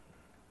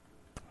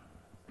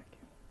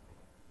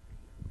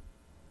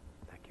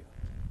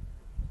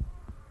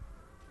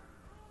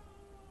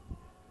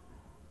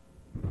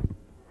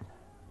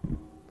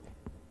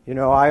You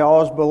know, I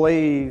always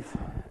believe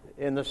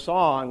in the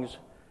songs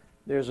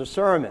there's a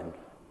sermon.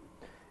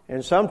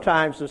 And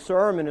sometimes the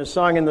sermon is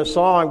sung in the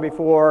song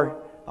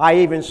before I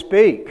even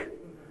speak.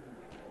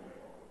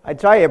 I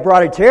tell you, it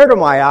brought a tear to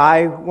my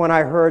eye when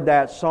I heard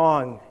that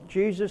song,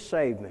 Jesus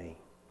Save Me.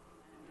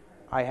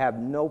 I have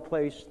no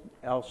place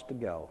else to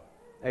go.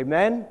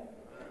 Amen?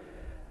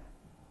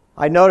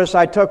 I noticed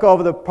I took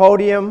over the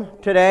podium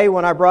today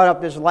when I brought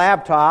up this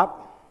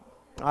laptop.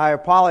 I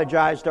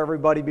apologize to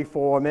everybody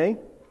before me.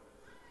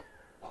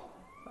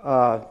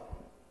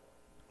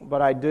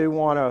 But I do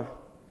want to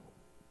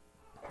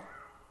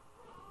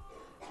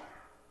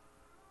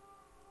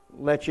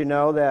let you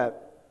know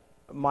that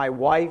my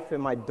wife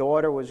and my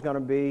daughter was going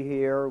to be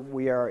here.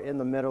 We are in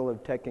the middle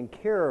of taking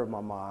care of my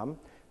mom,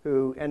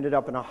 who ended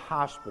up in a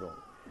hospital.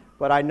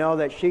 But I know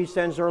that she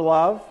sends her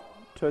love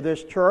to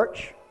this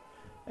church,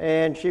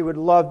 and she would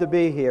love to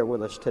be here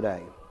with us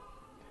today.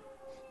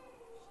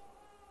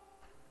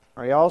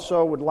 I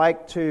also would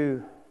like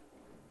to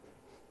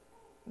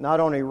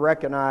not only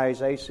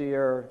recognize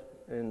Acer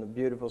in the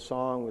beautiful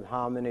song with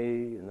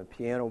harmony and the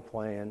piano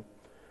playing,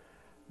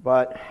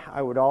 but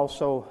I would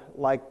also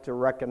like to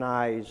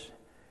recognize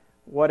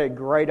what a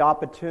great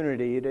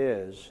opportunity it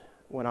is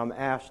when I'm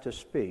asked to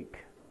speak.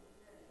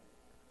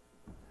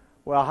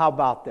 Well, how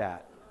about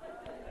that?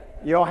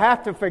 You'll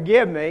have to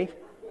forgive me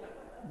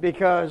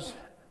because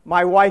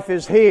my wife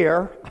is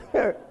here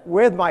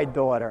with my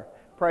daughter.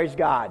 Praise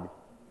God.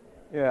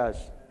 Yes.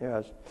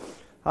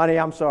 Honey,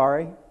 I'm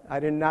sorry. I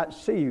did not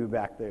see you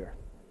back there.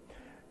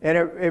 And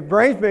it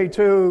brings me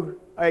to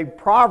a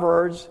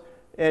Proverbs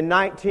in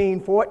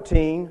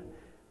 19:14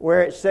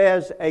 where it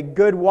says, a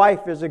good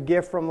wife is a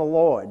gift from the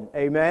Lord.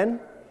 Amen?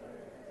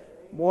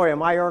 Boy,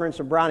 am I earning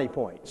some brownie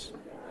points.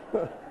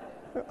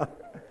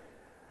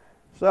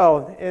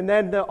 So, and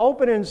then the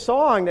opening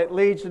song that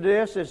leads to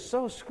this is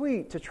so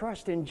sweet, to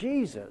trust in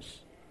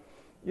Jesus.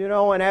 You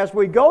know, and as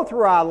we go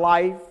through our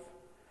life,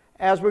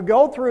 as we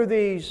go through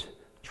these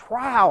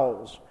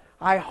trials,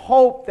 I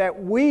hope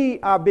that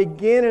we are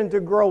beginning to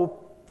grow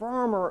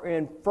firmer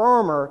and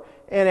firmer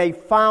in a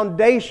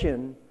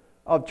foundation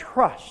of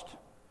trust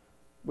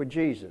with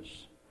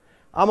Jesus.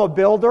 I'm a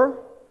builder,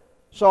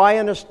 so I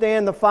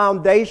understand the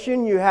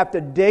foundation. You have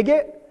to dig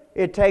it.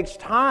 It takes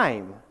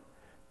time.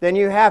 Then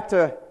you have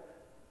to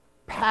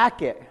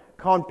pack it,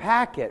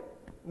 compact it,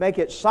 make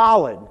it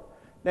solid.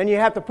 Then you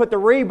have to put the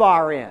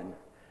rebar in.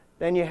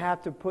 Then you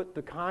have to put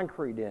the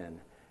concrete in.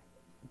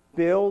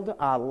 Build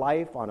our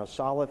life on a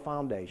solid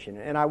foundation.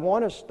 And I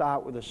want to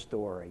start with a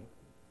story.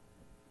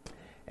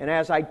 And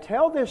as I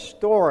tell this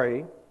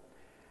story,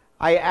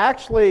 I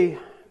actually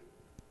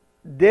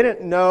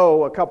didn't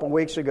know a couple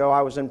weeks ago,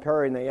 I was in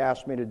Perry and they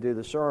asked me to do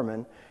the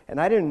sermon, and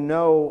I didn't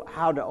know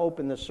how to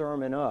open the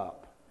sermon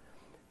up.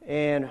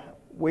 And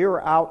we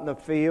were out in the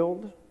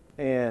field,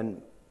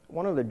 and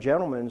one of the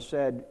gentlemen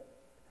said,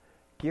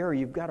 Gary,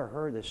 you've got to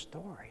hear this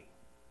story.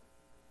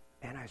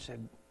 And I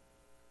said,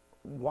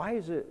 why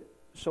is it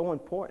so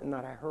important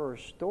that I heard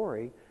a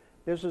story?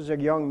 This is a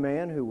young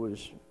man who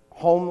was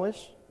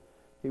homeless.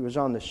 He was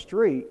on the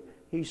street.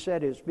 He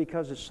said it's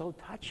because it's so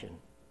touching.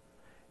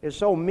 It's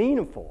so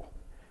meaningful.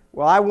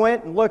 Well, I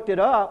went and looked it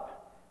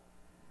up.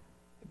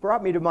 It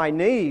brought me to my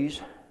knees.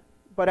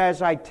 But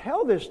as I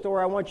tell this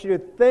story, I want you to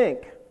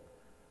think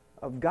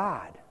of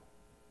God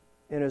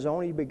and His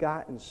only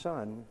begotten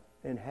Son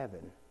in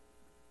heaven.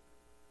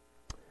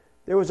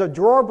 There was a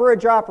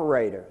drawbridge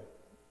operator.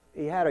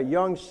 He had a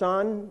young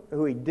son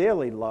who he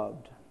dearly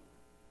loved.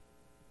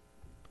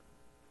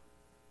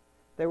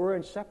 They were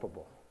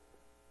inseparable.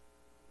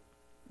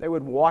 They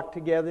would walk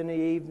together in the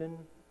evening.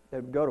 They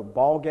would go to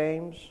ball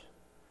games.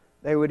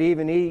 They would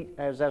even eat,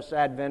 as us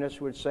Adventists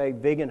would say,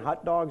 vegan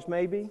hot dogs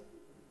maybe.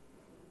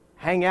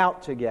 Hang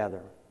out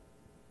together.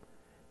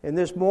 And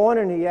this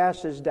morning he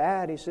asked his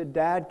dad, he said,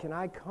 Dad, can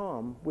I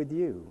come with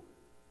you?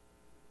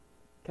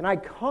 Can I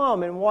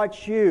come and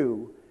watch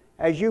you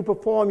as you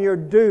perform your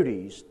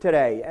duties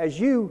today, as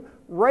you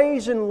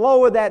raise and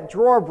lower that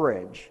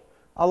drawbridge,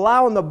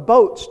 allowing the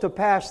boats to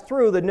pass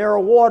through the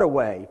narrow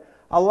waterway,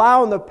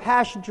 allowing the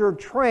passenger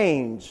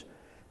trains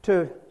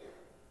to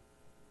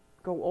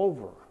go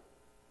over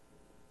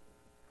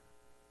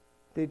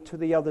to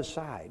the other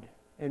side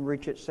and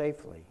reach it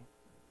safely.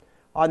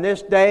 On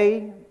this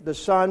day, the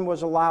son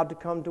was allowed to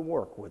come to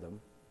work with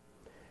him.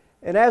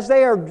 And as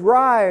they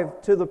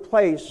drive to the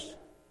place,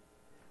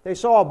 they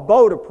saw a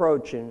boat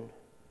approaching.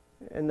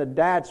 And the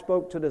dad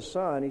spoke to the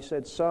son. He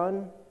said,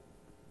 Son,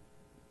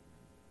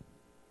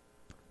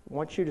 I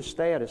want you to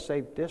stay at a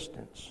safe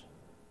distance.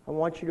 I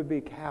want you to be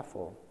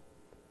careful.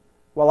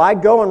 Well, I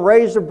go and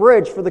raise the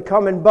bridge for the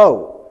coming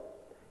boat.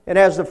 And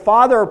as the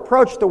father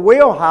approached the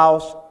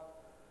wheelhouse,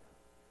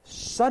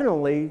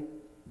 suddenly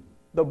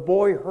the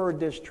boy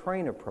heard this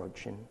train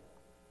approaching.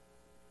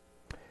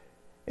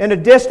 In the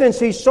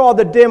distance, he saw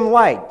the dim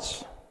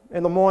lights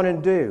in the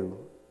morning dew.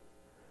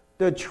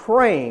 The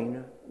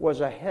train was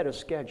ahead of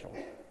schedule.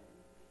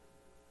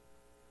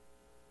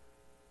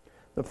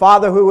 The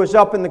father, who was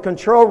up in the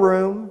control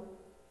room,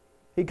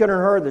 He couldn't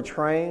hear the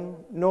train,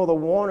 nor the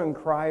warning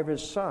cry of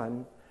his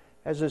son,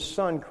 as his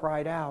son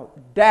cried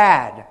out,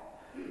 "Dad!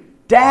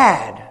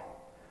 Dad!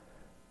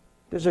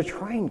 There's a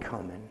train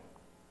coming."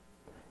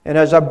 And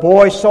as our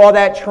boy saw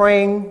that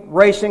train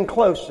racing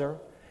closer,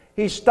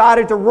 he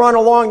started to run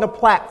along the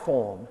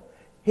platform.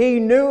 He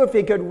knew if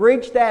he could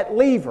reach that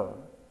lever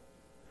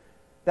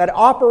that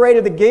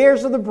operated the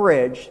gears of the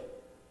bridge,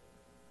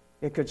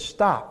 it could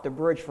stop the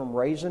bridge from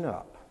raising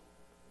up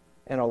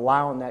and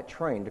allowing that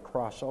train to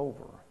cross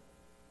over.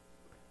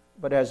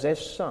 But as his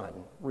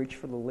son reached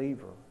for the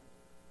lever,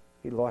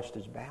 he lost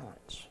his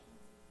balance.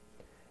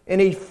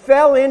 And he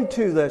fell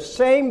into the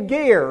same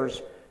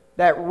gears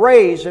that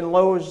raise and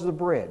lowers the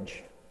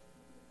bridge.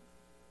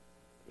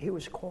 He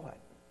was caught.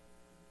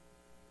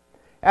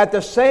 At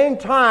the same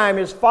time,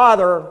 his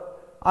father,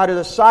 out of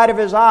the side of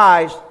his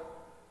eyes,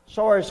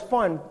 saw his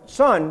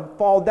son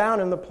fall down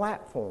in the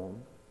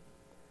platform.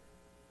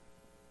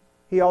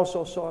 He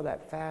also saw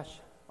that fast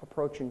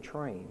approaching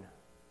train.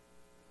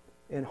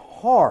 In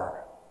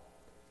horror,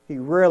 he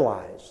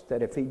realized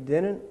that if he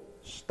didn't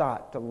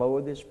start to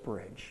lower this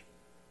bridge,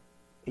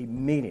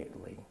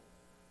 immediately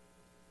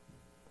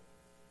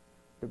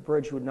the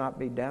bridge would not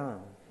be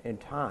down in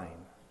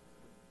time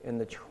and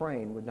the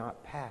train would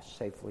not pass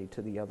safely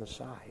to the other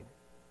side.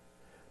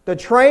 The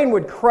train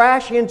would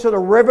crash into the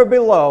river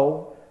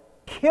below,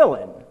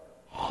 killing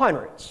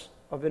hundreds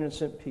of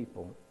innocent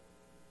people.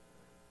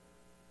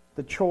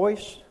 The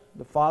choice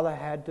the father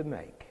had to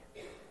make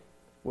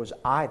was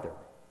either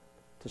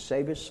to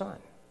save his son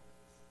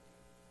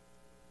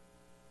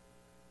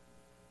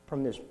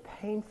from this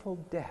painful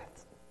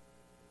death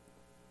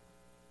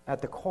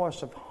at the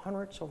cost of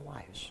hundreds of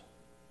lives,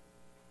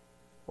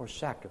 or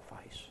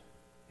sacrifice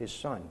his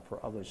son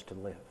for others to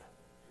live.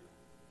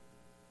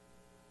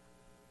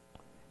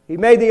 He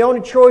made the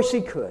only choice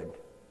he could.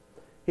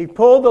 He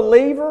pulled the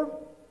lever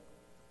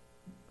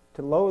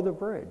to lower the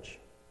bridge.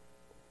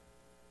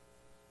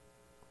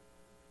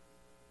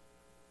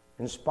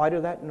 In spite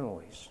of that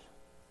noise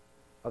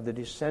of the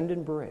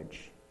descending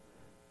bridge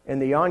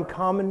and the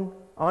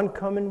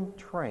oncoming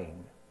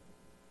train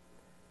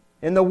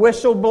and the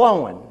whistle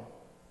blowing,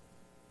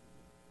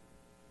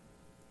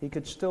 he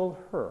could still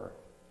hear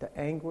the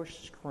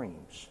anguished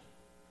screams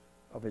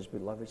of his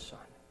beloved son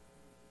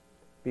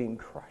being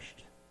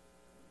crushed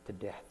to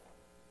death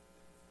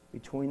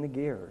between the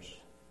gears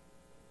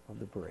of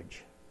the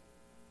bridge.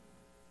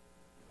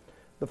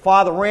 The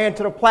father ran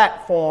to the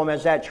platform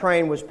as that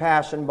train was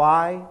passing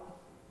by.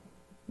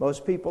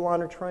 Most people on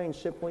the train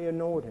simply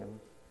ignored him.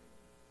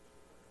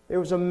 There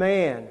was a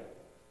man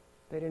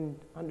they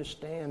didn't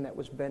understand that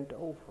was bent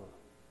over.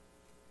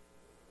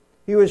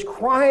 He was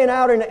crying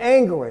out in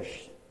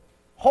anguish,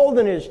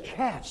 holding his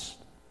chest.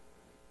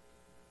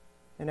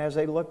 And as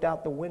they looked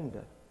out the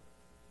window,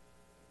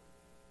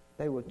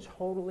 they were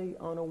totally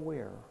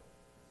unaware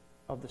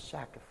of the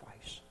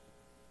sacrifice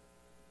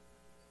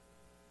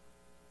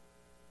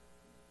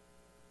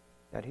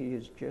that he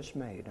has just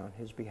made on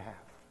his behalf,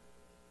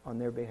 on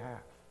their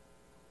behalf.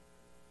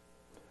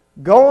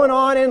 Going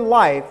on in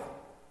life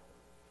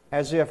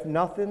as if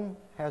nothing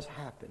has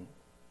happened.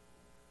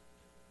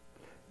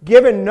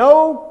 Given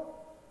no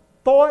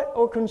thought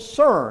or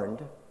concern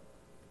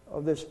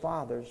of this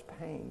father's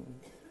pain,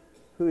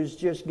 who has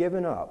just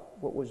given up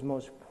what was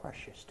most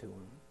precious to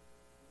him.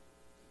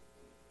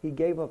 He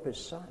gave up his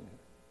son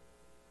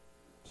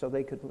so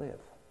they could live.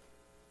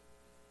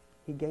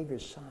 He gave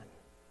his son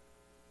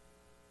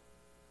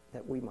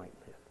that we might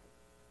live.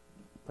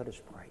 Let us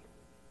pray.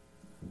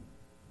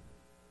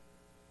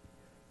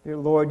 Dear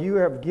Lord, you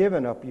have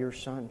given up your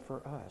son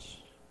for us.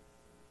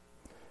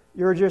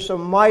 You're just a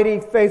mighty,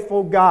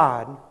 faithful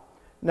God.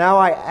 Now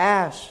I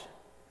ask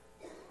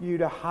you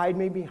to hide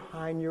me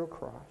behind your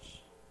cross.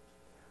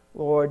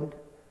 Lord,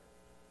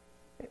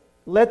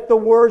 let the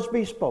words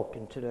be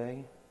spoken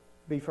today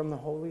be from the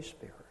Holy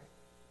Spirit.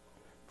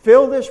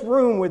 Fill this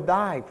room with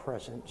thy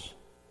presence.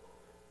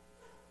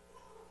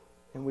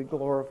 And we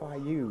glorify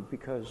you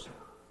because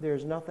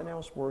there's nothing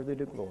else worthy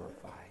to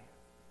glorify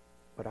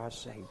but our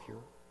Savior,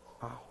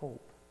 our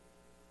hope,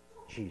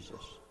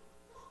 Jesus.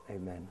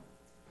 Amen.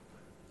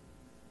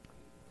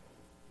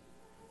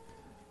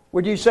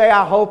 Would you say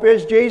our hope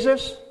is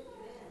Jesus?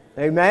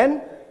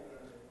 Amen?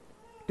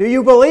 Do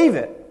you believe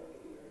it?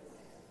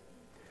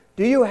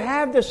 Do you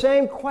have the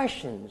same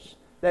questions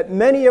that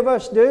many of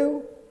us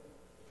do?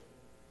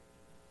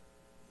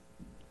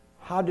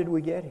 How did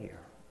we get here?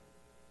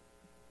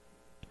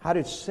 How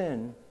did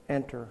sin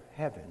enter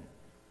heaven?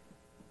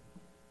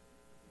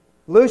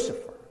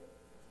 Lucifer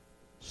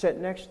sat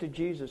next to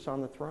Jesus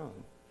on the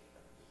throne.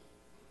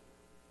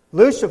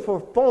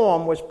 Lucifer's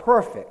form was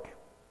perfect.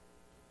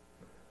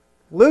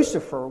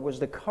 Lucifer was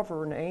the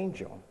covering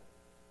angel.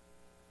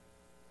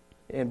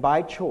 And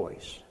by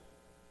choice,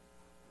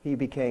 he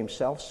became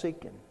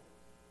self-seeking.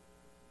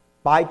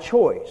 By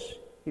choice,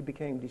 he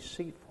became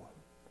deceitful.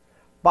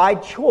 By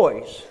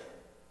choice,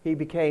 he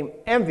became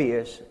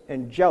envious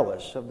and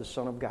jealous of the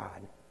Son of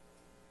God,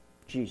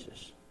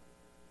 Jesus.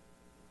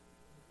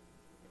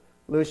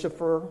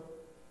 Lucifer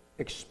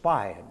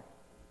expired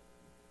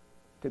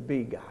to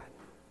be God.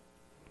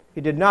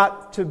 He did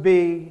not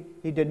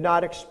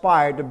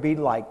aspire to be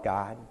like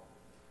God.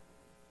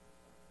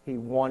 He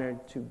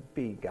wanted to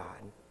be God.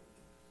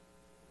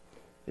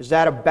 Is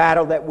that a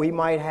battle that we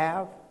might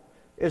have?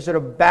 Is it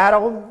a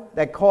battle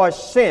that caused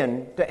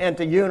sin to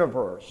enter the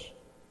universe?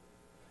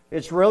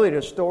 It's really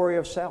the story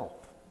of self.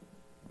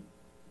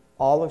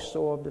 All the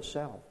story of the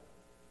self.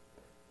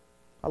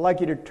 I'd like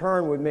you to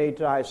turn with me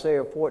to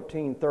Isaiah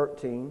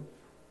 14:13.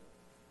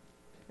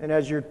 And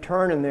as you're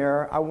turning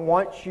there, I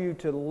want you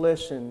to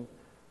listen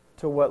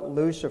to what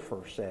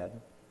Lucifer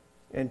said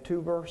in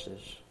 2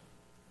 verses.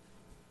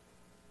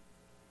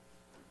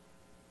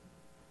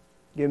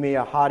 Give me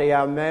a hearty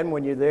amen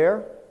when you're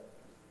there.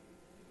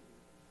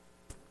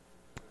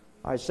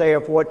 Isaiah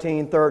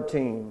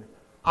 14:13.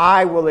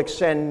 I will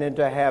ascend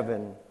into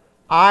heaven.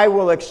 I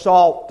will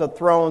exalt the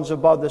thrones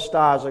above the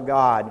stars of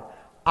God.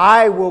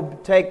 I will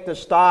take the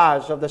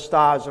stars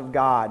of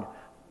God.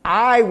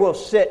 I will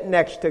sit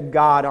next to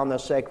God on the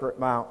sacred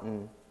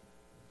mountain.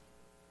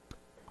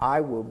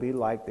 I will be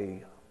like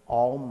the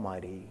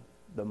Almighty,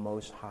 the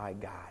Most High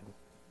God.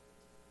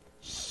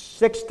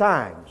 6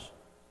 times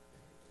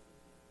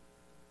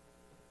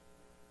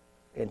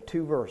in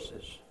 2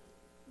 verses.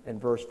 In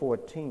verse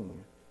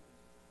 14,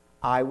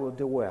 I will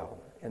dwell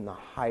in the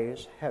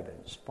highest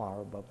heavens far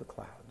above the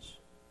clouds.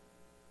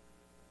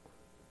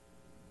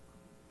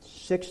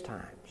 6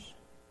 times.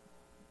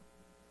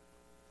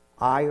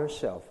 I or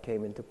self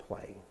came into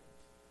play.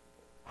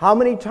 How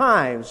many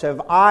times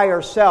have I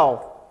or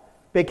self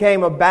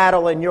became a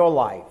battle in your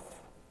life?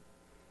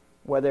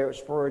 Whether it was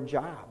for a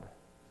job,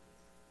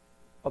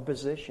 a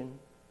position,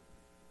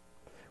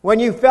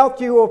 when you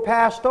felt you were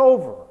passed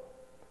over,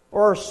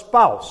 or a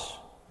spouse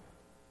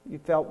you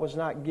felt was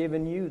not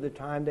giving you the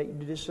time that you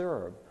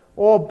deserve,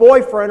 or a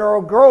boyfriend or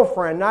a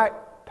girlfriend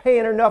not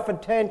paying enough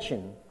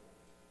attention,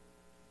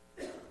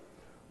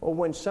 or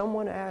when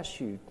someone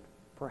asks you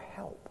for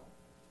help,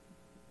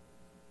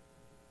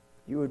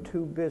 you were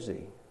too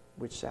busy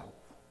with self.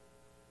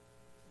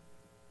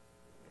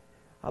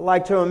 I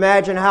like to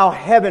imagine how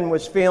heaven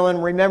was feeling.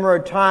 Remember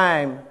a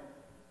time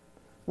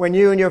when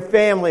you and your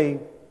family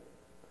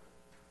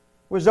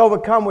was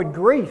overcome with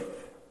grief.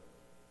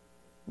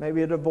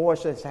 Maybe a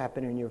divorce has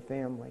happened in your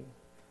family.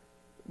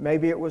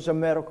 Maybe it was a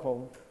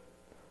medical.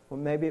 Or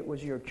maybe it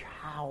was your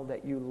child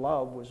that you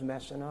love was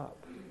messing up.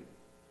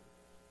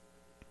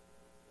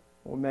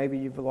 Or maybe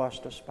you've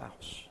lost a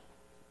spouse.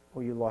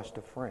 Or you lost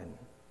a friend.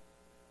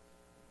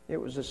 It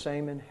was the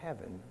same in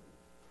heaven.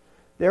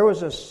 There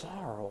was a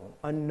sorrow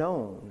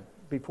unknown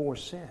before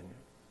sin.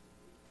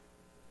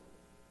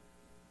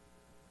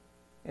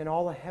 And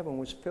all of heaven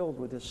was filled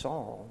with this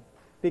sorrow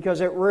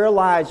because it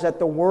realized that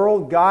the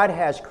world God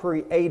has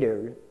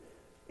created,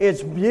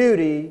 its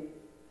beauty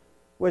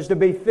was to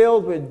be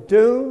filled with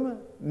doom,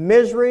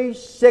 misery,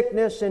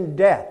 sickness, and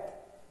death.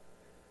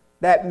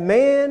 That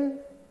man,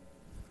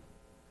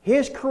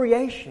 his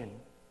creation,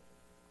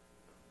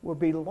 will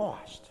be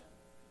lost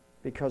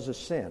because of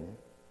sin.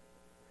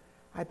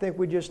 I think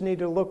we just need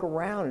to look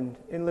around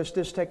and let's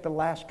just take the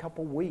last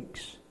couple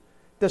weeks.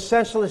 The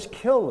senseless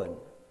killing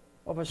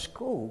of a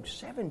school,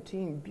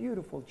 17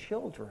 beautiful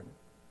children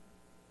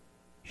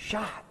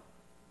shot.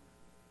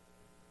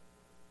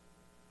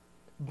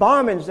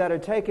 Bombings that are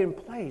taking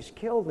place,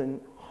 killing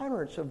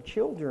hundreds of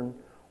children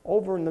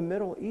over in the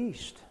Middle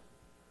East.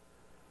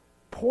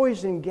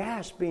 Poison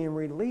gas being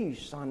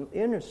released on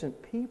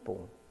innocent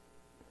people.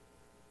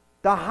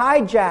 The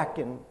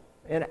hijacking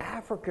in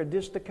Africa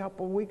just a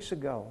couple of weeks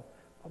ago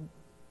of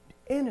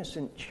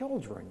innocent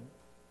children.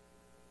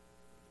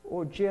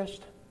 Or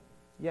just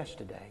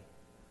yesterday,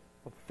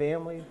 a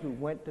family who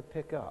went to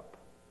pick up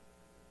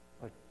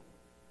a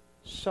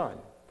son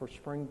for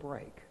spring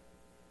break,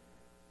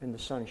 and the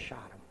son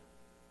shot him.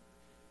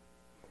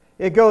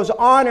 It goes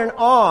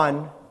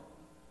on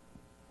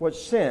what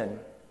sin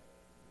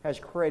has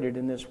created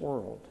in this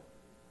world.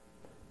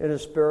 In a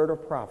spirit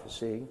of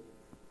prophecy,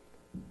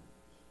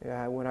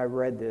 when I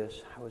read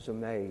this, I was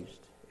amazed.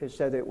 It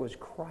said it was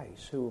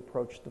Christ who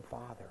approached the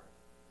Father.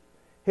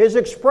 His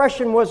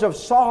expression was of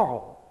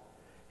sorrow.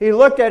 He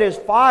looked at his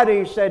father,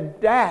 he said,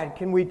 "Dad,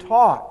 can we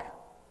talk?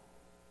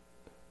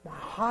 My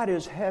heart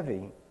is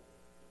heavy."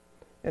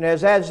 And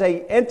as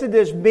they entered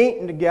this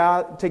meeting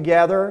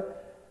together,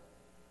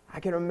 I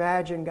can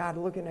imagine God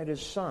looking at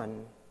his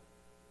son.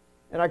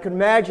 And I can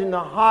imagine the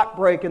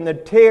heartbreak and the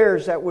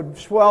tears that would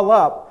swell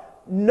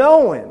up,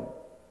 knowing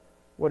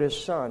what his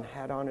son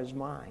had on his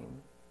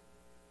mind.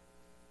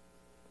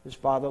 His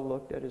father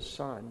looked at his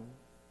son,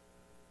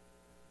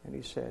 and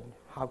he said,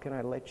 "How can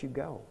I let you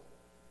go?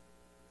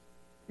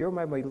 You're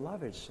my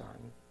beloved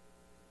son.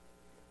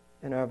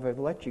 And if I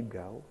let you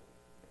go,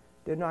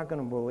 they're not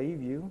going to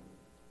believe you.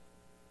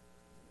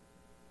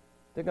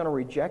 They're going to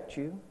reject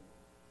you.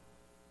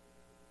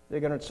 They're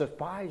going to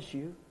despise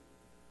you.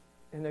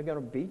 And they're going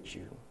to beat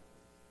you.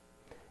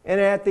 And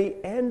at the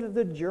end of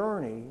the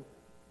journey,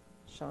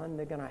 son,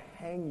 they're going to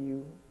hang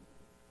you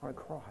on a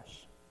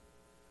cross.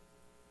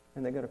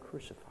 And they're going to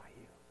crucify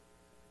you."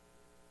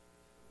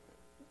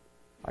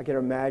 I can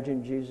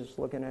imagine Jesus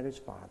looking at his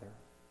Father,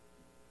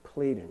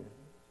 pleading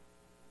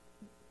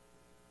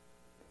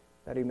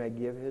that he may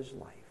give his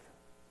life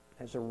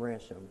as a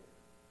ransom,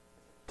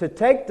 to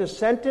take the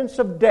sentence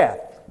of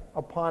death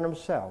upon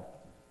himself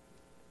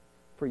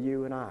for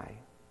you and I,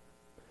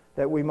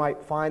 that we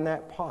might find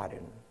that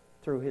pardon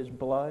through his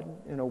blood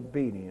and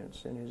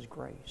obedience and his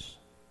grace.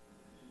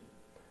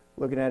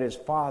 Looking at his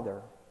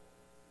Father,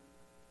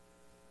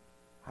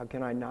 how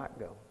can I not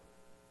go?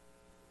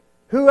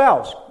 Who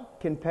else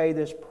can pay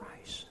this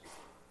price?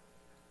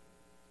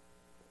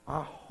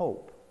 Our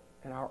hope,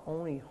 and our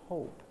only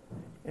hope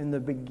in the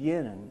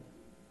beginning,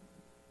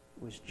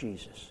 was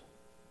Jesus.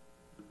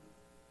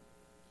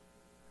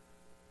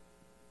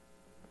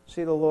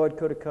 See, the Lord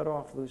could have cut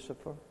off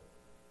Lucifer.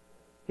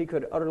 He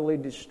could have utterly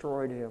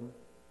destroyed him.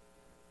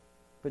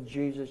 But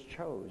Jesus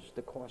chose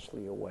the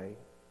costlier way.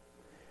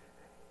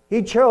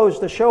 He chose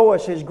to show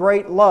us his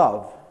great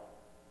love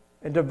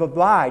and to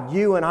provide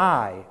you and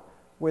I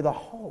with a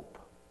hope.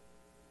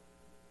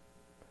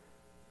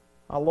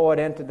 Our Lord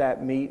entered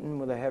that meeting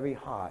with a heavy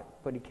heart,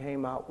 but he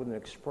came out with an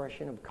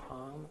expression of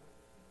calm,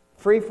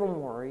 free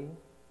from worry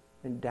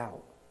and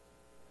doubt.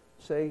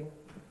 See,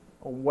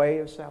 a way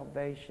of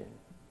salvation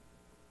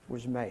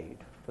was made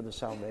for the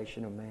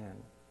salvation of man.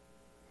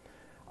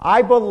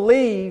 I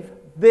believe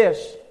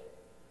this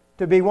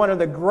to be one of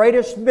the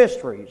greatest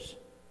mysteries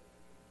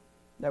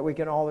that we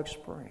can all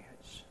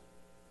experience.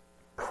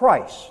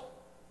 Christ,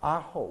 our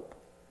hope,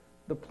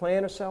 the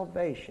plan of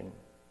salvation.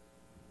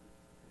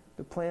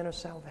 The plan of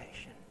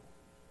salvation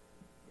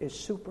is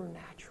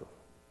supernatural.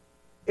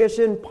 It's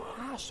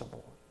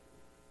impossible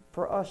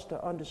for us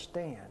to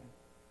understand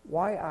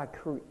why our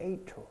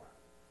Creator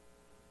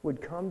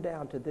would come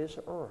down to this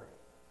earth,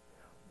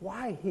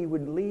 why he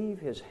would leave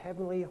his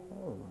heavenly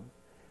home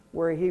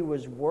where he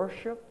was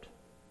worshiped,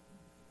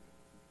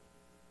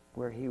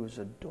 where he was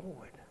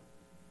adored,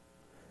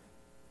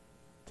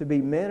 to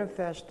be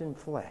manifest in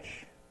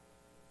flesh,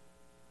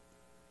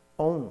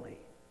 only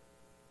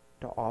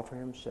to offer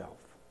himself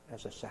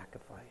as a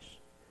sacrifice.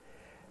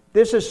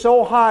 This is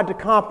so hard to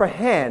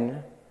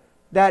comprehend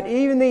that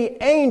even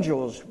the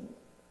angels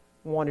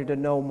wanted to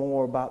know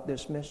more about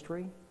this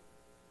mystery.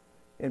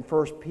 In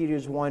 1 Peter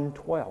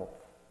 1:12,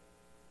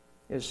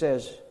 it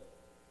says,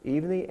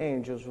 even the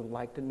angels would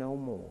like to know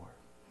more,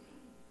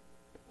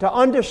 to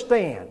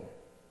understand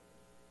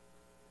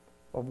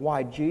of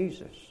why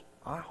Jesus,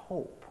 our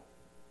hope,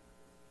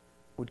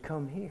 would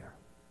come here,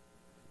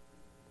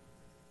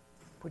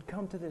 would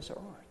come to this earth.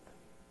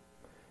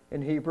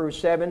 In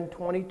Hebrews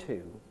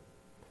 7:22,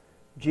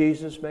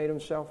 Jesus made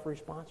himself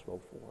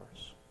responsible for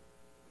us.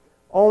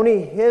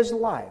 Only his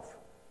life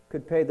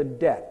could pay the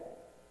debt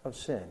of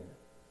sin.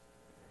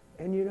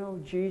 And you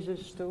know,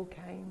 Jesus still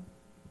came.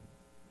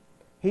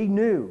 He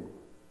knew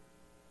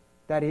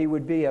that he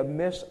would be a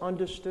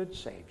misunderstood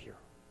Savior.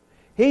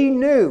 He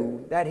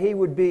knew that he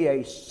would be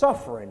a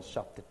suffering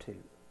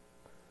substitute.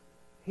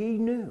 He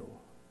knew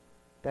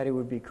that he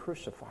would be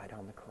crucified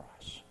on the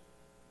cross.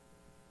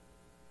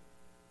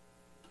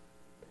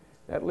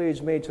 That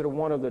leads me to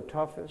one of the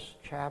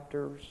toughest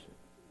chapters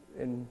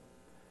in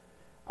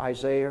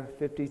Isaiah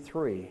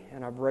 53.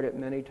 And I've read it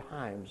many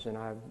times. And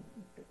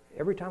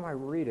every time I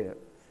read it,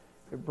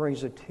 it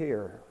brings a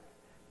tear.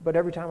 But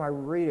every time I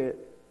read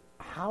it,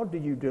 how do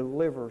you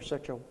deliver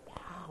such a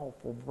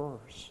powerful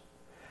verse?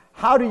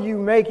 How do you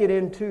make it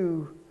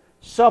into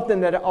something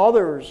that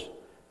others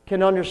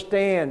can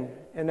understand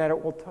and that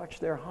it will touch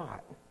their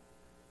heart?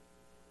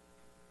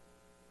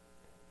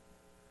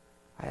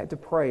 I had to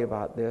pray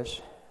about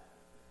this.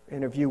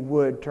 And if you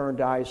would, turn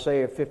to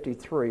Isaiah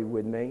 53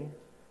 with me.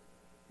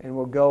 And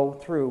we'll go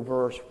through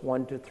verse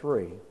 1 to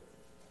 3.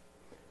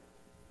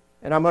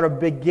 And I'm going to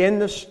begin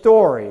the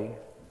story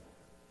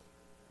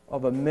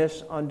of a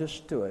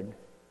misunderstood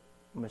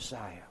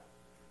Messiah.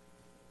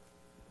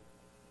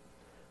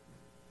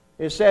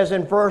 It says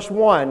in verse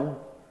 1,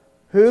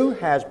 who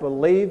has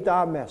believed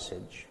our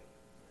message?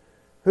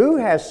 Who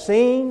has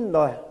seen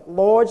the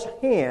Lord's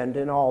hand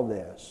in all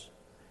this?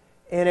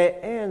 And it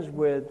ends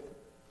with,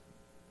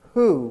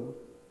 who?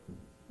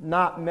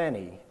 Not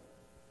many.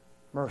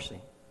 Mercy.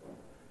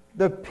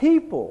 The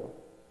people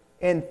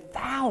in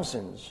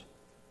thousands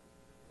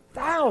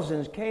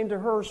came to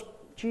hear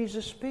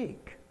Jesus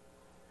speak.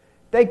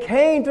 They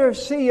came to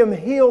see him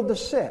heal the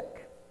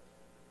sick.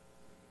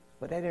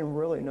 But they didn't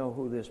really know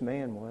who this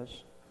man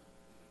was.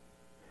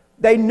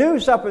 They knew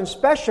something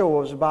special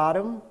was about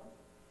him.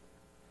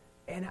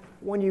 And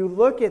when you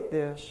look at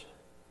this,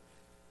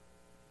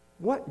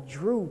 what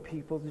drew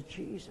people to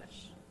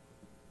Jesus?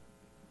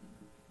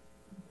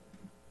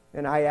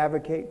 And I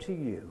advocate to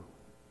you,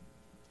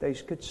 they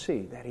could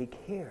see that he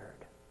cared.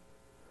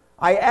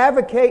 I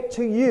advocate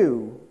to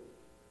you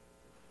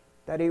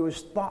that he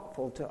was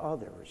thoughtful to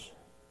others.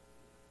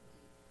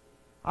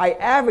 I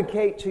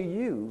advocate to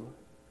you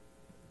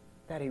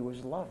that he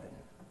was loving.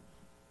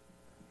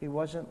 He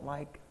wasn't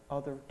like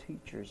other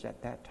teachers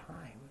at that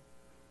time.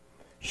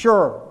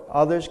 Sure,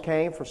 others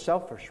came for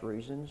selfish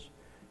reasons.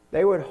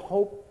 They would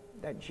hope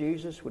that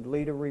Jesus would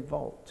lead a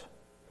revolt.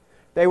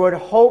 They would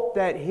hope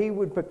that he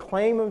would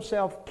proclaim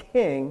himself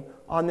king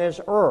on this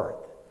earth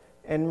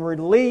and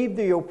relieve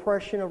the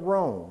oppression of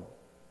Rome.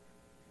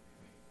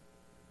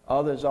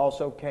 Others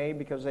also came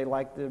because they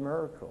liked the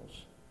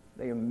miracles.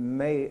 They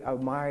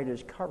admired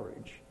his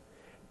courage.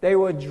 They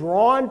were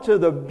drawn to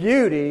the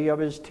beauty of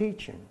his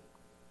teaching,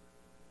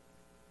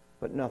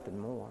 but nothing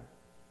more.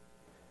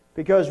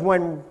 Because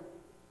when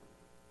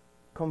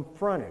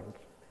confronted,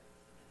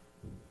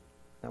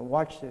 now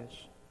watch this,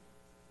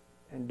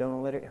 and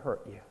don't let it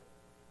hurt you.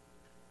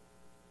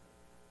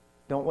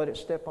 Don't let it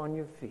step on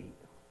your feet.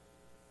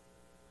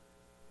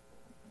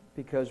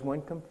 Because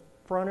when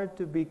confronted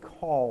to be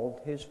called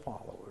his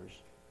followers,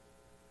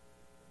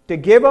 to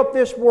give up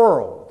this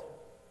world,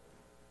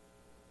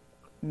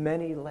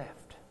 many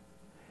left.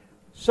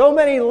 So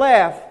many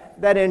left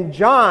that in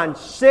John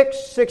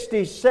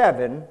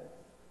 6:67,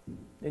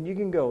 and you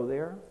can go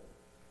there,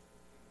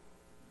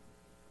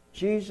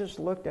 Jesus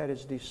looked at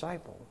his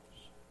disciples,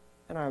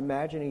 and I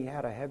imagine he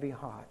had a heavy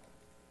heart.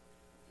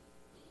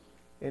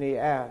 And he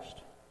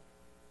asked,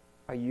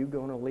 "Are you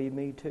going to leave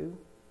me too?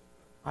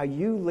 Are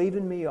you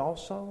leaving me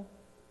also?"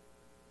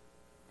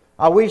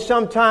 Are we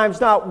sometimes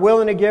not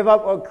willing to give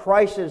up what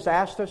Christ has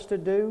asked us to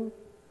do?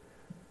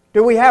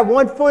 Do we have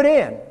one foot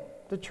in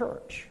the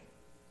church,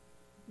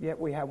 yet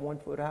we have one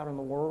foot out in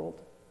the world?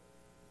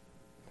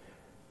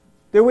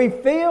 Do we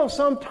feel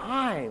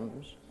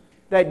sometimes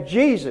that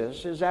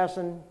Jesus is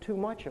asking too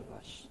much of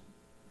us?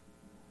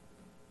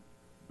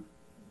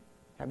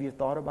 Have you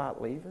thought about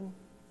leaving?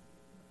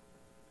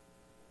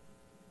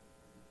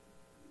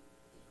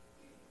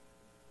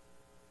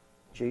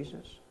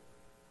 Jesus?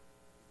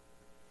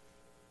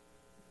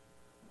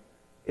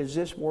 Is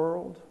this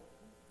world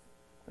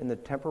and the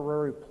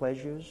temporary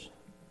pleasures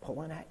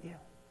pulling at you?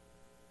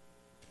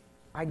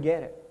 I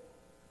get it.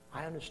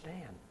 I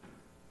understand.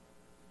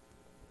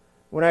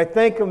 When I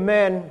think of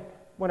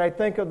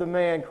the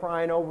man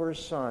crying over his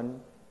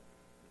son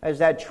as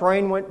that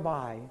train went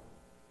by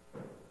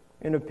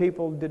and the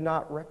people did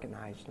not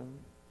recognize him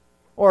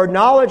or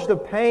acknowledge the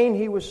pain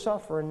he was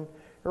suffering,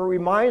 it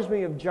reminds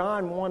me of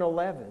John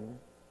 1:11.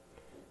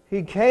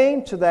 He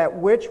came to that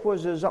which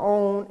was his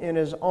own, and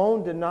his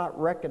own did not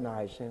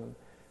recognize him,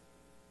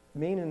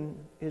 meaning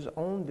his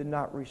own did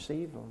not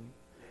receive him.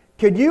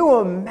 Could you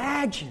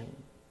imagine?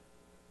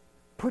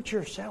 Put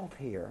yourself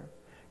here.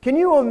 Can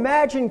you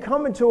imagine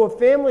coming to a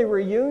family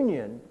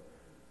reunion,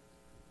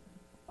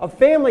 a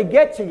family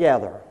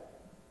get-together?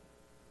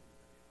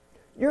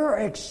 You're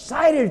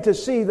excited to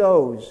see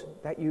those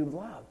that you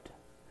loved.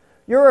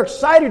 You're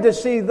excited to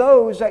see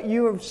those that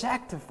you have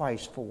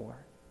sacrificed for.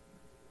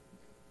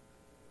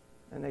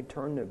 And they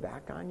turned their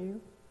back on you.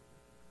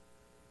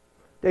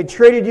 They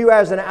treated you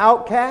as an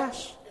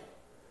outcast.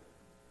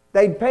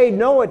 They paid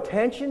no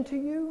attention to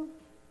you.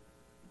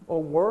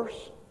 Or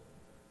worse,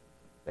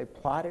 they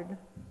plotted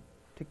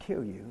to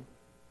kill you.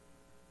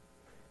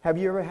 Have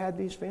you ever had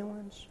these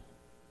feelings?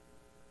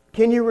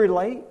 Can you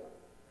relate?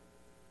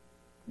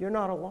 You're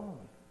not alone.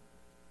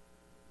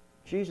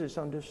 Jesus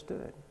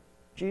understood.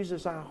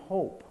 Jesus, I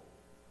hope,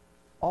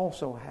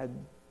 also had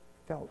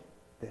felt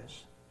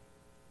this.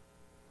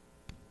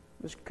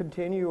 Let's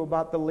continue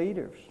about the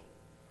leaders.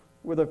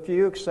 With a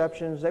few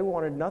exceptions, they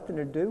wanted nothing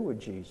to do with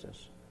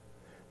Jesus.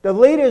 The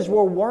leaders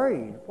were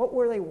worried. What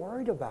were they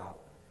worried about?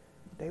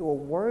 They were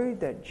worried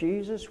that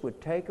Jesus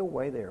would take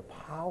away their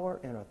power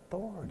and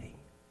authority.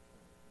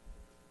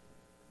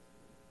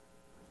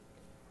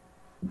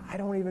 I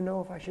don't even know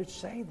if I should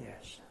say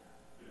this,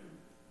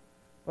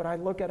 but I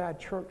look at our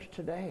church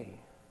today.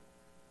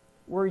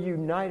 We're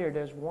united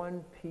as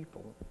one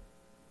people,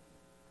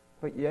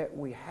 but yet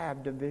we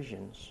have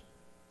divisions.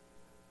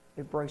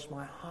 It breaks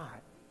my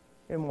heart.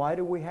 And why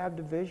do we have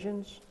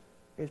divisions?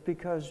 It's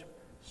because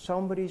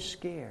somebody's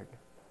scared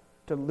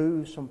to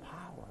lose some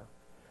power.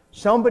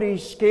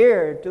 Somebody's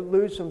scared to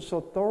lose some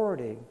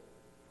authority.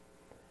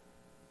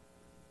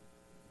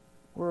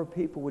 We're a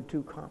people with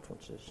two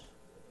conferences.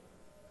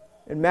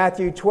 In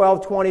Matthew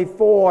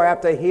 12:24,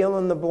 after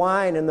healing the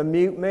blind and the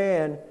mute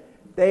man,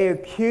 they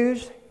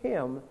accused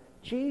him,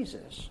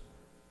 Jesus,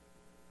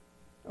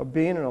 of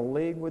being in a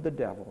league with the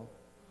devil.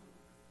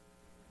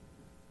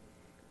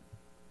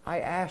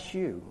 I ask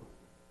you,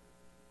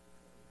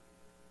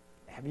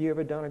 have you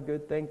ever done a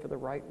good thing for the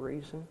right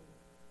reason?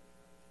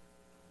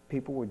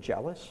 People were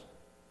jealous.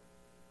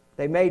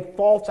 They made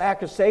false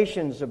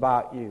accusations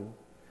about you.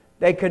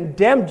 They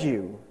condemned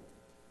you.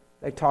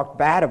 They talked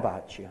bad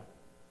about you.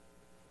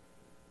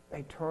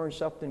 They turned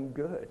something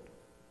good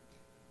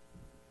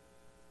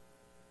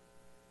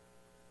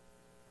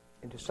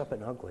into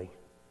something ugly.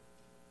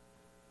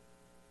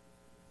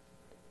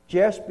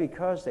 Just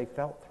because they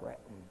felt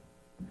threatened.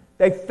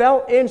 They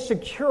felt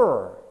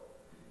insecure.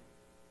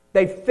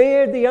 They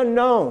feared the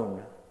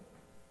unknown.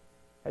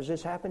 Has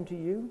this happened to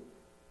you?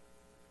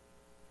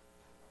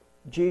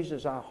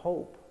 Jesus, I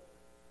hope,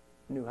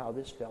 knew how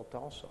this felt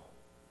also.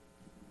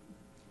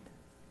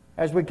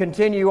 As we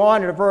continue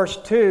on to verse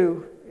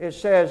 2, it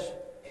says,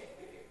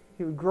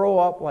 he would grow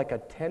up like a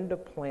tender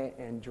plant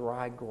in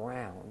dry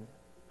ground,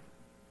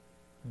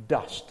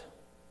 dust.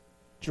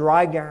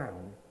 dry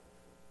gown,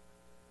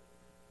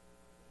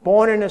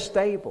 born in a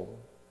stable,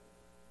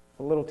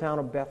 the little town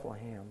of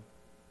Bethlehem.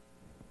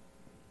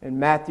 In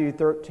Matthew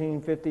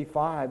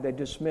 13:55, they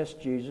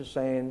dismissed Jesus,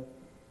 saying,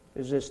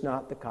 "Is this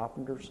not the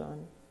carpenter's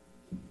son?"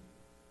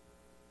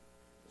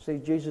 See,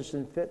 Jesus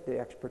didn't fit the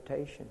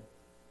expectation.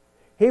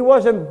 He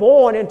wasn't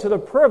born into the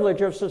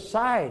privilege of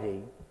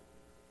society.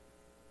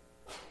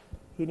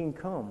 He didn't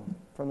come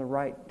from the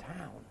right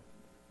town.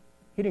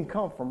 He didn't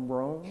come from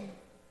Rome.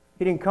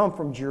 He didn't come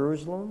from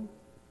Jerusalem.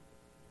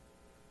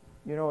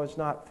 You know, it's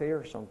not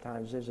fair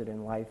sometimes, is it,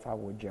 in life, how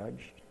we're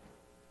judged?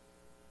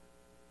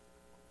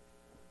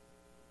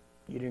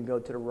 You didn't go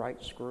to the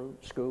right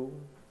school.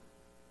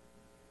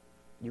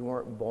 You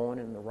weren't born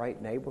in the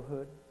right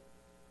neighborhood.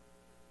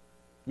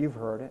 You've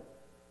heard it.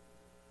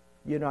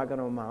 You're not going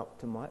to amount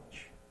to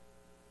much.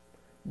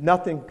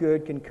 Nothing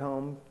good can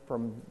come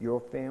from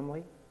your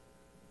family.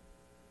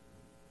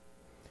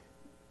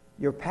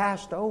 You're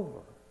passed over,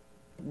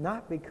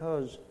 not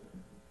because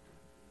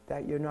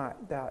that you're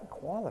not that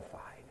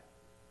qualified.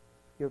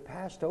 You're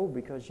passed over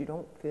because you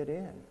don't fit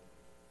in.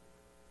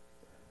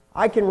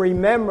 I can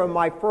remember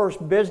my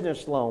first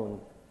business loan.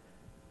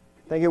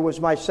 I think it was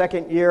my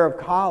second year of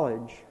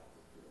college.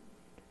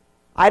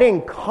 I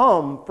didn't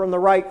come from the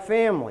right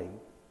family.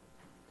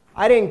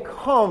 I didn't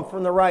come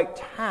from the right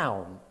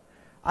town.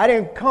 I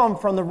didn't come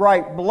from the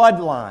right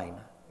bloodline.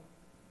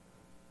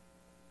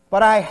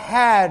 But I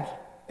had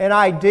an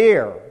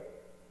idea,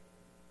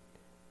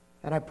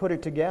 and I put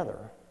it together.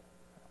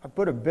 I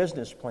put a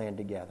business plan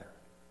together.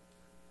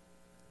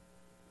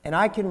 And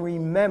I can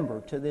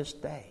remember to this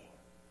day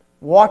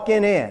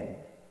walking in,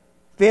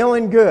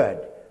 feeling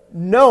good,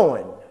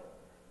 knowing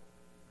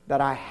that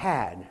I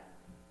had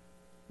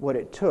what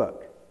it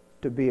took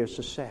to be a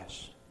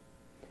success.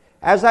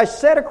 As I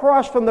sat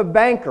across from the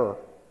banker,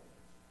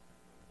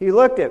 he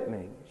looked at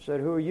me, said,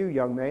 "Who are you,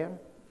 young man?"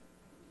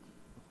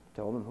 I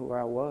told him who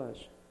I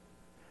was.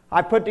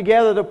 "I put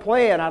together the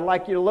plan. I'd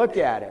like you to look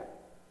at it."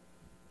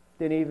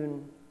 Didn't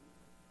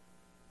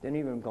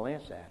even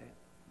glance at it.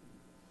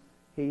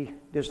 He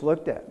just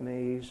looked at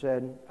me. He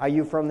said, "Are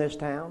you from this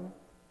town?"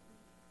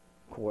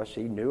 Of course,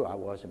 he knew I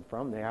wasn't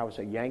from there. I was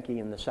a Yankee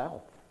in the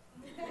South.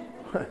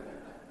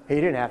 He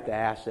didn't have to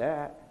ask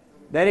that.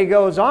 Then he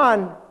goes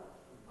on,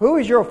 "Who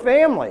is your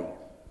family?"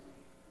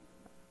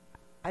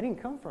 I didn't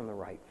come from the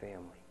right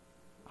family.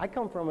 I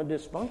come from a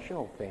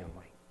dysfunctional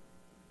family.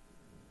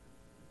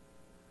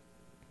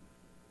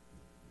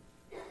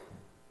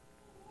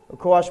 Of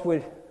course,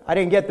 I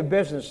didn't get the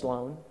business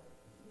loan,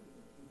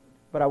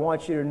 but I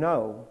want you to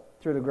know,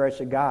 through the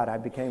grace of God, I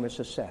became a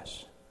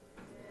success.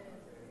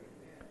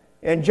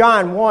 In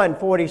John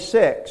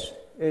 1:46,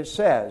 it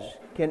says,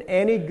 "Can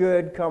any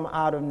good come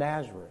out of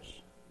Nazareth?"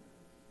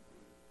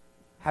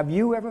 Have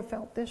you ever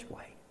felt this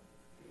way?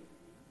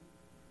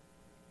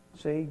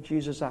 See,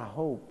 Jesus, I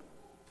hope,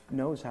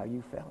 knows how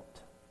you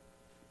felt.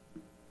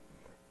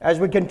 As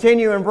we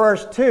continue in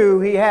verse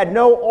 2, he had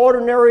no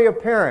ordinary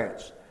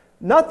appearance,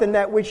 nothing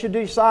that we should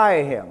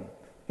desire him.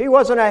 He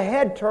wasn't a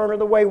head turner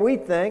the way we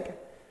think.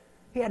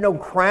 He had no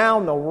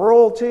crown, no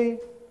royalty.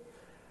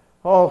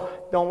 Oh,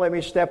 don't let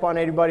me step on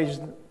anybody's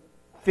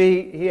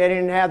feet. He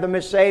didn't have the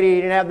Mercedes,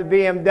 he didn't have the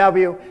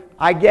BMW.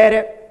 I get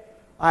it.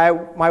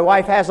 My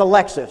wife has a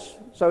Lexus,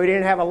 so he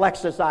didn't have a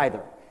Lexus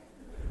either.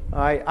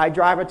 I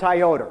drive a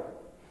Toyota.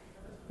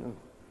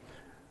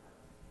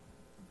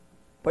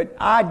 But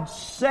our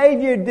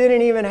Savior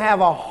didn't even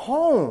have a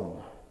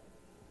home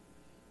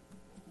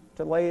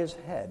to lay his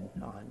head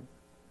on.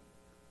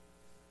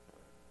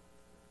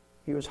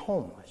 He was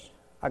homeless.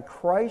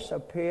 Christ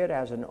appeared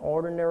as an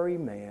ordinary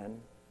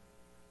man,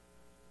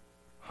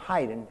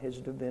 hiding his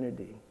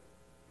divinity.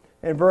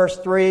 In verse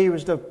 3, he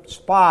was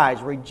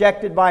despised,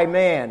 rejected by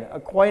man,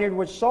 acquainted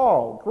with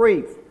sorrow,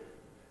 grief.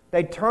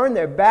 They turned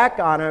their back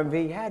on him.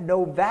 He had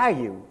no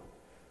value,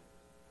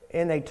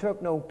 and they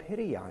took no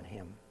pity on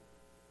him.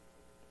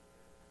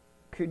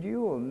 Could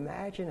you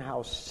imagine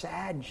how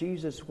sad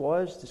Jesus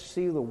was to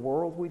see the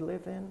world we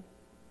live in?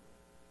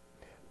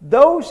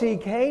 Those he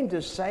came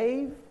to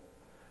save,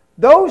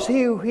 those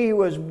who he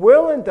was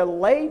willing to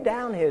lay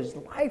down his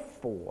life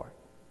for,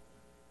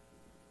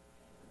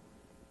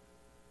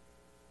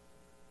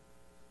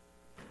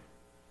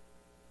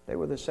 they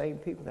were the same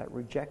people that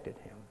rejected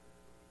him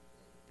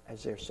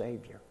as their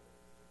Savior.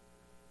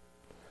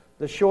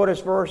 The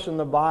shortest verse in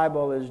the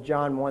Bible is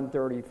John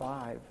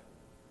 1:35.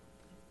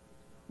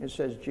 It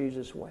says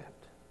Jesus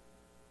wept.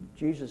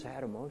 Jesus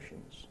had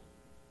emotions.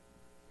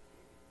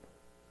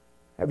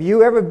 Have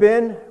you ever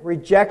been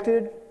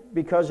rejected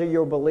because of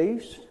your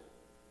beliefs?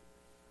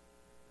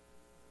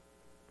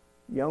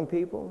 Young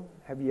people,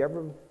 have you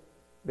ever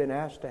been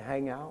asked to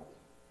hang out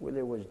where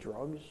there was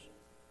drugs,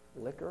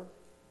 liquor,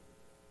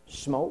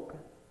 smoke,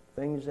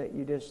 things that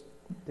you just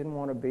didn't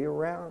want to be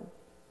around,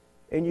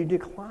 and you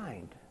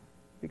declined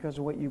because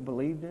of what you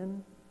believed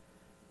in,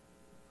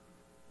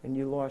 and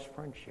you lost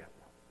friendship?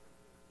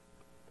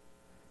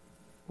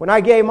 When I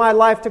gave my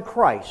life to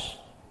Christ,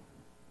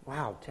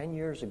 10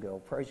 years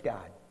ago, praise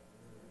God,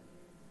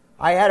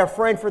 I had a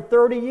friend for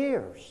 30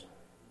 years.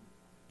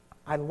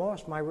 I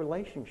lost my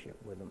relationship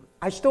with Him.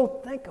 I still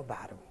think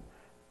about Him.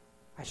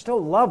 I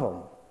still love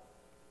Him,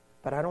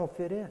 but I don't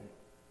fit in.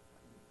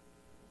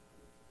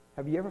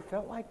 Have you ever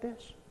felt like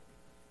this?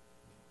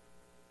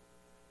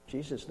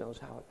 Jesus knows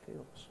how it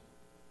feels.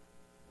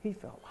 He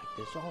felt like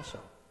this also.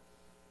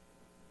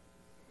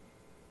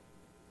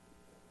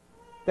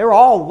 They were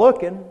all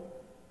looking.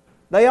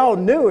 They all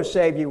knew a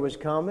Savior was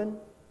coming,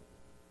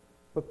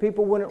 but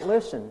people wouldn't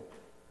listen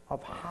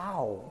of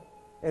how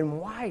and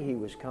why He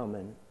was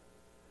coming.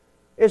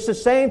 It's the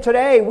same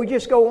today. We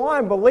just go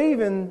on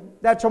believing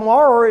that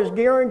tomorrow is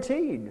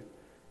guaranteed.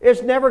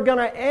 It's never going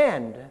to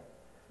end.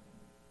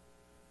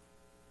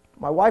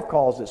 My wife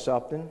calls it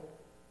something.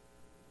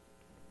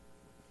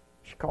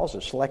 She calls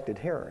it selected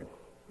hearing.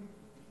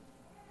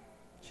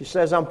 She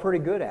says I'm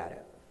pretty good at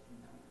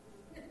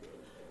it.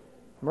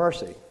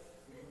 Mercy.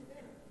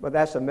 But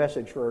that's a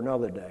message for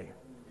another day.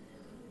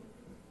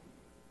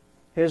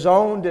 His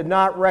own did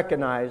not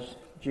recognize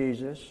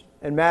Jesus.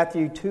 In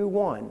Matthew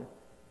 2:1,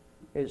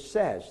 it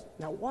says,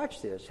 now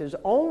watch this, His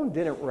own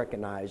didn't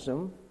recognize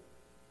Him,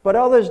 but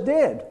others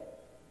did.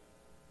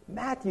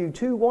 Matthew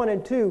 2:1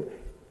 and 2,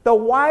 the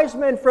wise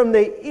men from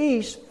the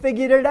east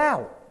figured it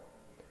out.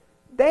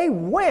 They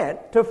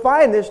went to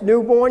find this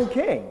newborn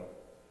king.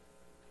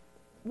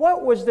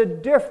 What was the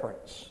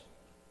difference?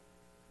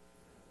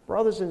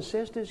 Brothers and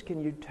sisters,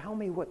 can you tell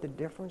me what the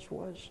difference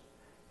was?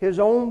 His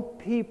own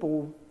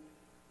people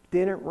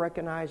didn't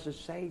recognize the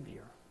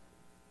Savior.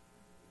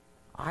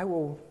 I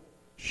will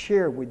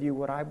share with you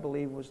what I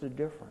believe was the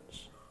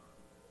difference.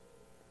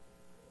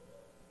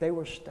 They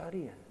were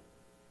studying.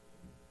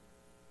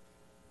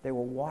 They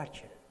were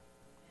watching.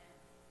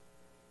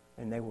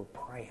 And they were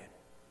praying.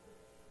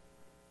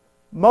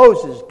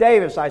 Moses,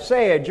 David,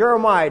 Isaiah,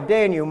 Jeremiah,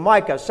 Daniel,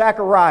 Micah,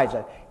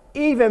 Zechariah,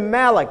 even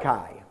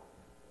Malachi,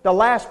 the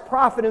last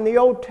prophet in the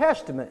Old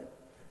Testament.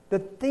 The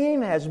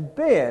theme has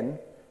been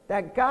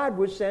that God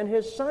would send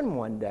His Son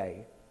one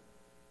day.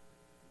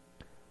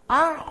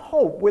 Our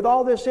hope with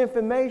all this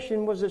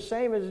information was the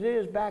same as it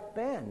is back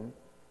then.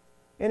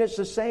 And it's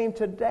the same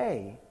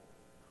today.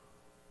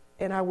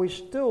 And are we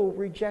still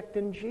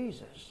rejecting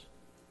Jesus?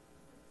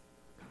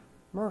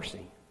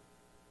 Mercy.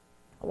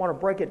 I want to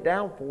break it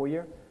down for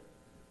you.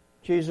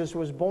 Jesus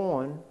was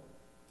born,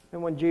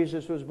 and when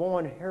Jesus was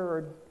born,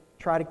 Herod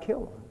tried to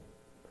kill Him.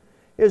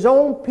 His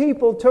own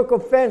people took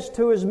offense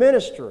to His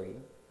ministry.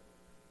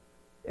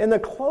 In the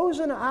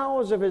closing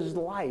hours of His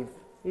life,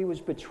 He was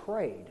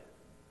betrayed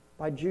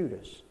by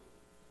Judas,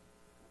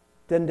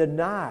 then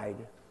denied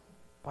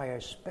by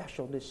a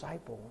special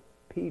disciple,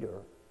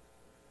 Peter,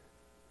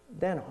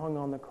 then hung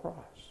on the cross.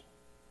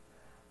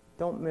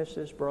 Don't miss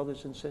this,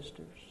 brothers and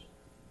sisters.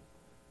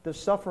 The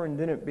suffering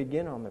didn't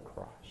begin on the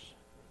cross.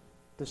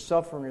 The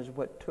suffering is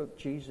what took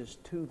Jesus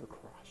to the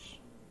cross.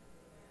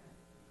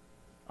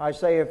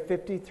 Isaiah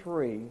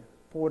 53,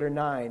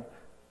 4-9.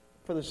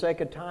 For the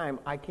sake of time,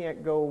 I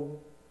can't go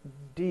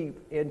deep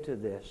into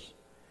this.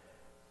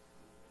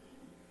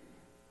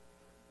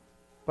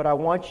 But I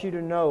want you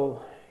to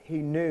know He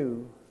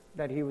knew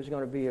that He was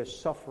going to be a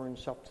suffering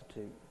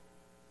substitute.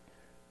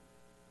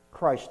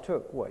 Christ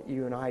took what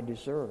you and I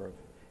deserve.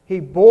 He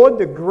bore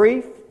the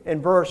grief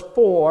in verse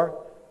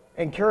 4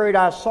 and carried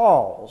our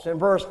sorrows. In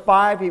verse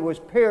 5, He was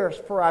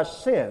pierced for our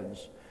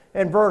sins.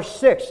 In verse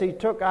 6, He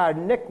took our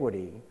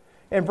iniquity.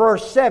 In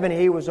verse 7,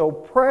 He was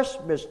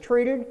oppressed,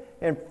 mistreated,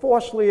 and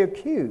falsely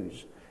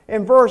accused.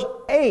 In verse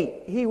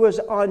 8, He was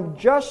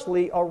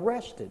unjustly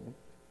arrested,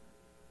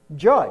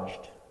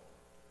 judged,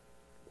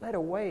 led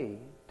away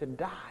to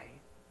die.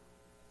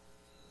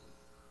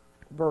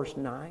 Verse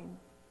 9,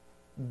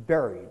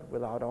 buried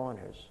without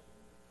honors.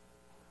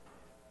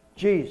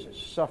 Jesus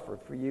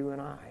suffered for you and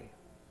I.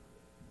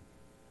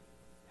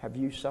 Have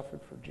you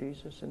suffered for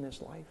Jesus in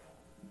this life?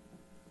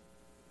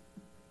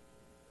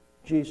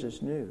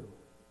 Jesus knew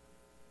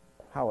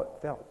how it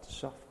felt to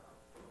suffer.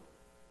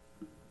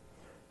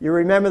 You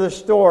remember the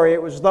story.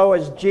 It was though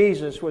as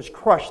Jesus was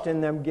crushed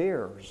in them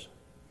gears.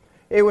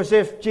 It was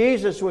if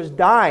Jesus was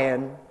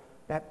dying,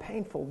 that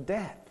painful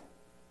death,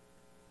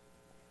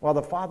 while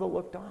the Father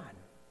looked on.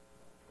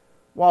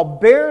 While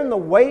bearing the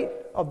weight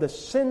of the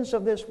sins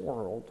of this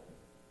world,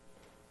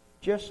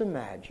 just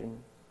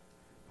imagine,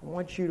 I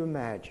want you to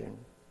imagine,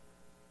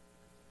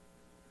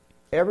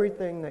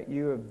 everything that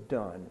you have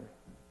done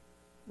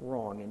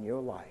wrong in your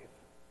life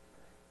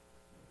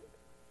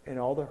and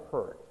all the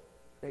hurt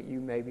that you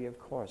maybe have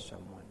caused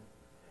someone.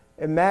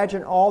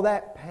 Imagine all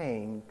that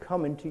pain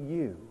coming to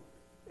you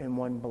in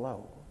one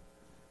blow.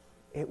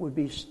 It would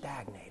be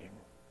stagnating.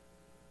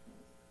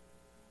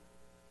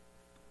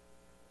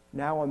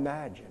 Now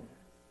imagine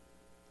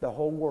the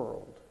whole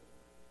world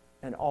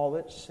and all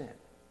its sin,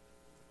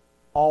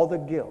 all the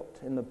guilt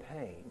and the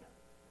pain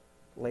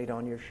laid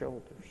on your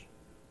shoulders.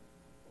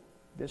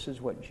 This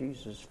is what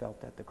Jesus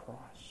felt at the cross.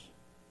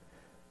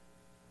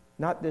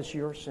 Not just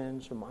your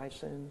sins or my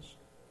sins,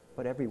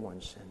 but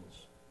everyone's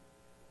sins.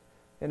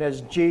 And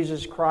as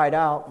Jesus cried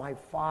out, my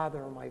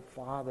Father,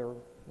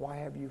 why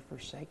have you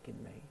forsaken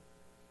me?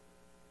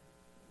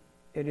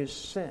 It is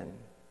sin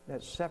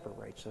that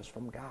separates us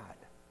from God.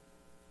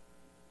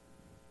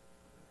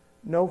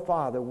 No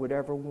father would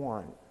ever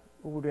want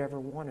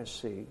to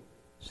see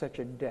such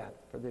a death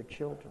for their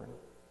children.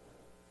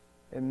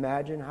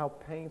 Imagine how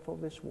painful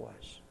this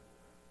was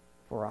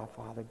for our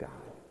Father God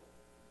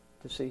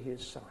to see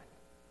His Son.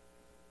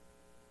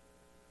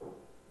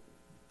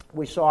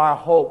 We saw our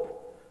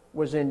hope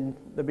was in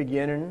the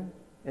beginning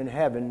in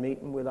heaven,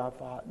 meeting with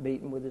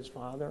His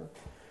Father.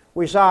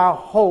 We saw our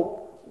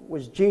hope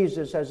was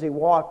Jesus as He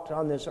walked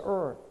on this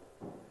earth.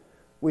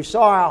 We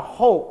saw our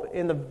hope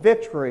in the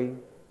victory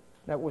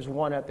that was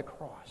won at the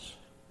cross.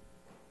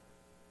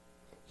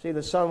 See,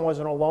 the Son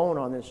wasn't alone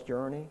on this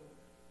journey.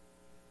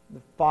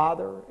 The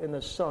Father and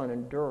the Son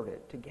endured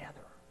it together.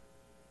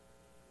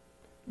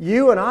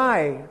 You and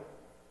I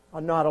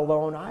are not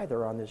alone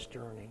either on this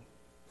journey.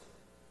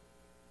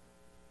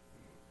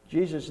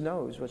 Jesus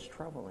knows what's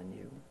troubling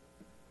you.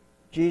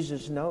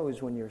 Jesus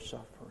knows when you're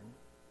suffering.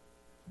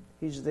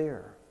 He's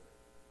there.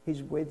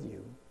 He's with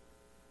you.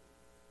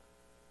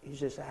 He's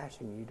just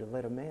asking you to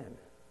let Him in.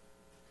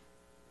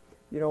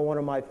 You know, one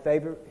of my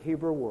favorite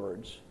Hebrew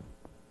words,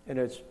 and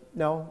it's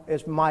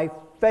my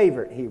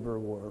favorite Hebrew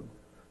word,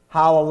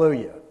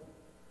 hallelujah.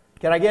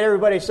 Can I get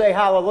everybody to say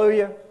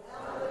hallelujah?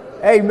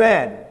 Hallelujah.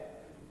 Amen.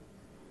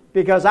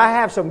 Because I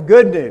have some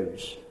good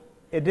news.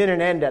 It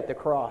didn't end at the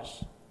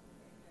cross.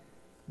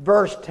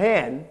 Verse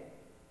 10,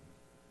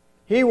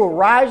 He will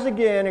rise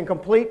again and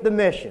complete the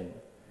mission.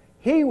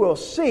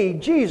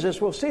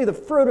 Jesus will see the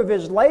fruit of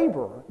His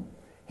labor.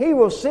 He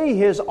will see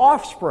His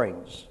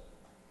offsprings.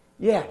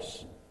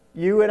 Yes,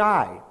 you and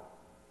I,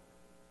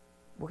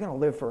 we're going to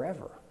live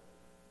forever.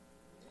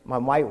 My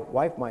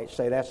wife might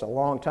say, that's a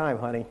long time,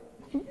 honey.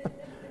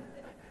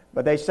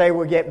 But they say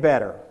we'll get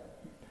better.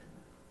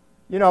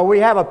 You know, we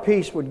have a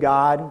peace with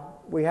God.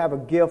 We have a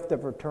gift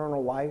of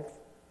eternal life.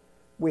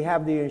 We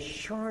have the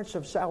assurance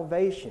of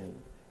salvation.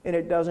 And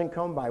it doesn't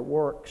come by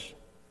works,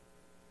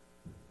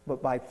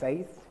 but by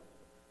faith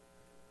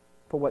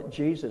for what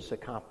Jesus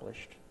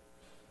accomplished.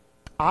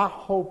 Our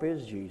hope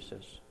is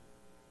Jesus.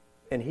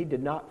 And He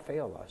did not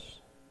fail us.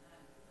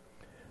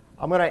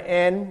 I'm going to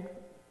end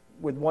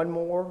with one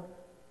more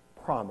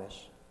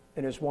promise.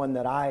 And it's one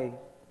that I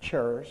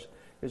cherish.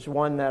 It's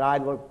one that I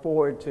look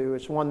forward to.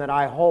 It's one that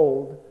I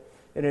hold.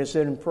 And it's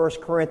in 1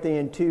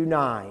 Corinthians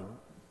 2:9.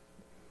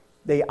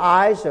 The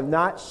eyes have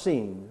not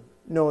seen,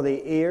 nor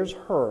the ears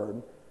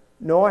heard,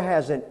 nor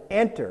has it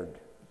entered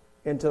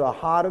into the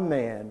heart of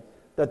man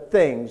the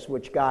things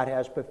which God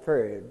has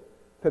prepared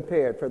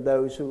for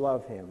those who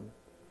love Him.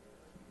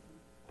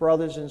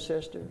 Brothers and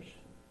sisters,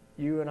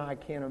 you and I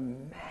can't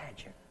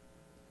imagine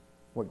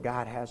what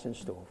God has in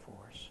store for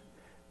us.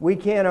 We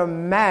can't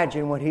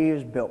imagine what He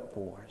has built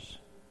for us.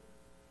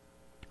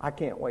 I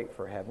can't wait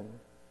for heaven.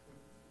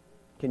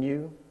 Can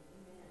you?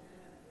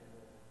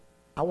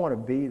 I want to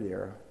be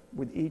there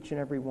with each and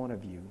every one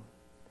of you.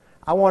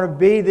 I want to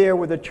be there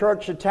with the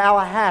church of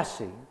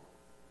Tallahassee.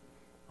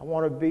 I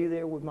want to be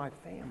there with my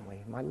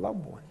family, my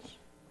loved ones.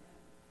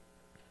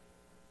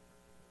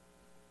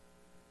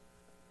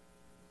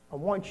 I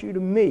want you to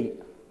meet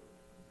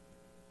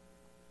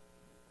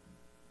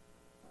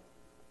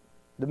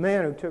the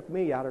man who took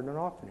me out of an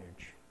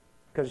orphanage,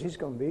 because he's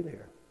going to be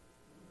there.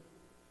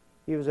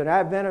 He was an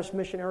Adventist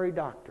missionary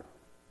doctor,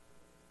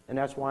 and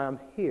that's why I'm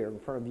here in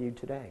front of you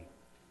today.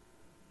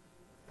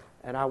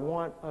 And I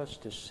want us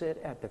to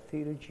sit at the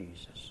feet of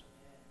Jesus.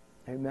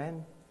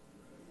 Amen?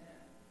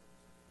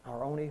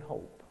 Our only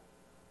hope.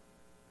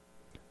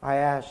 I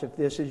ask if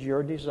this is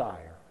your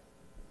desire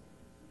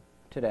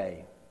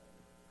today,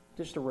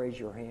 just to raise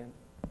your hand.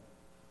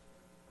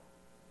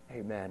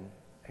 Amen.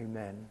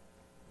 Amen.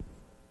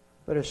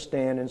 Let us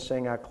stand and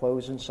sing our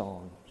closing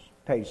songs.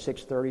 Page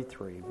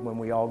 633, when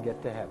we all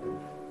get to heaven.